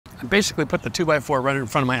I basically put the 2x4 right in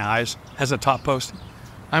front of my eyes as a top post.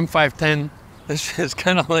 I'm 5'10". This is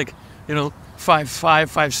kind of like, you know, 5'5",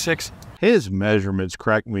 5'6". His measurements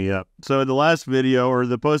crack me up. So in the last video, or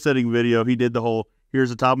the post editing video, he did the whole,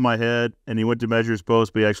 here's the top of my head, and he went to measure his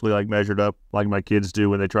post, but he actually like measured up like my kids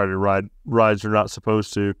do when they try to ride rides they're not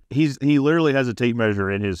supposed to. He literally has a tape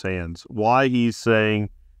measure in his hands. Why he's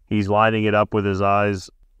saying he's lining it up with his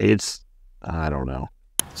eyes, I don't know.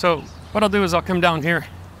 So what I'll do is I'll come down here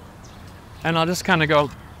and I'll just kind of go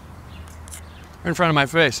in front of my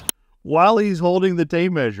face. While he's holding the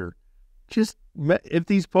tape measure, just if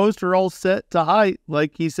these posts are all set to height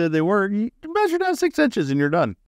like he said they were, you measure down 6 inches and you're done.